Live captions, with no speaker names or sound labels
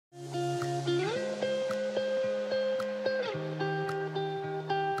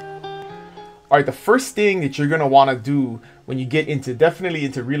All right, the first thing that you're gonna want to do when you get into, definitely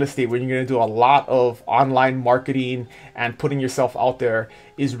into real estate, when you're gonna do a lot of online marketing and putting yourself out there,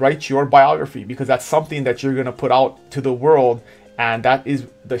 is write your biography, because that's something that you're gonna put out to the world, and that is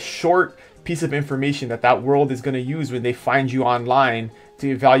the short piece of information that that world is gonna use when they find you online to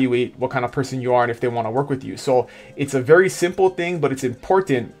evaluate what kind of person you are and if they want to work with you. So it's a very simple thing, but it's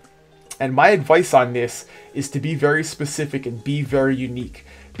important. And my advice on this is to be very specific and be very unique,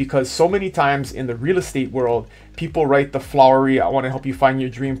 because so many times in the real estate world, people write the flowery, I want to help you find your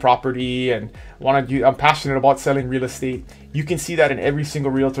dream property, and I'm passionate about selling real estate. You can see that in every single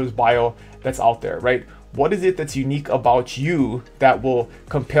realtor's bio that's out there, right? What is it that's unique about you that will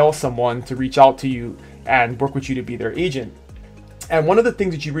compel someone to reach out to you and work with you to be their agent? And one of the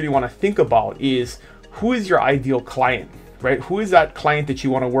things that you really want to think about is, who is your ideal client, right? Who is that client that you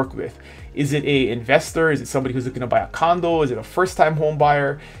want to work with? Is it a investor? Is it somebody who's looking to buy a condo? Is it a first-time home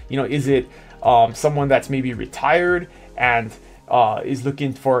buyer? You know, is it someone that's maybe retired and is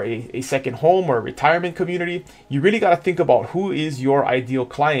looking for a second home or a retirement community? You really got to think about who is your ideal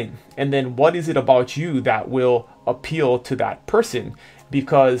client, and then what is it about you that will appeal to that person?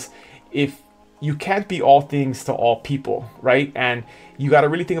 Because if you can't be all things to all people, right? And you got to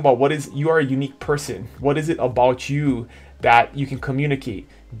really think about you are a unique person. What is it about you that you can communicate?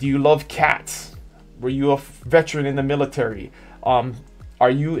 Do you love cats? Were you a veteran in the military?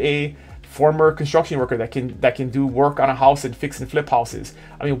 Are you a former construction worker that can do work on a house and fix and flip houses?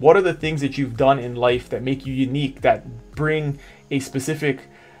 I mean, what are the things that you've done in life that make you unique, that bring a specific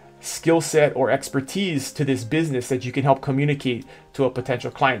skill set or expertise to this business that you can help communicate to a potential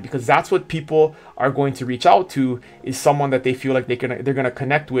client? Because that's what people are going to reach out to, is someone that they feel like they're gonna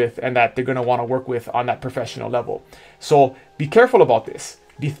connect with and that they're gonna want to work with on that professional level. So be careful about this.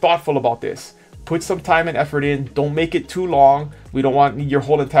 Be thoughtful about this. Put some time and effort in. Don't make it too long. We don't want your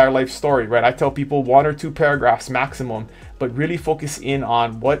whole entire life story, right? I tell people 1 or 2 paragraphs maximum, but really focus in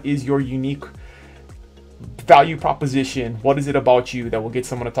on what is your unique value proposition. What is it about you that will get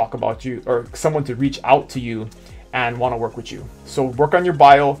someone to talk about you, or someone to reach out to you and want to work with you? So work on your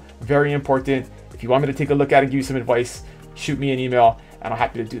bio, very important. If you want me to take a look at it and give you some advice, shoot me an email and I'm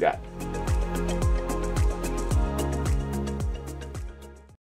happy to do that.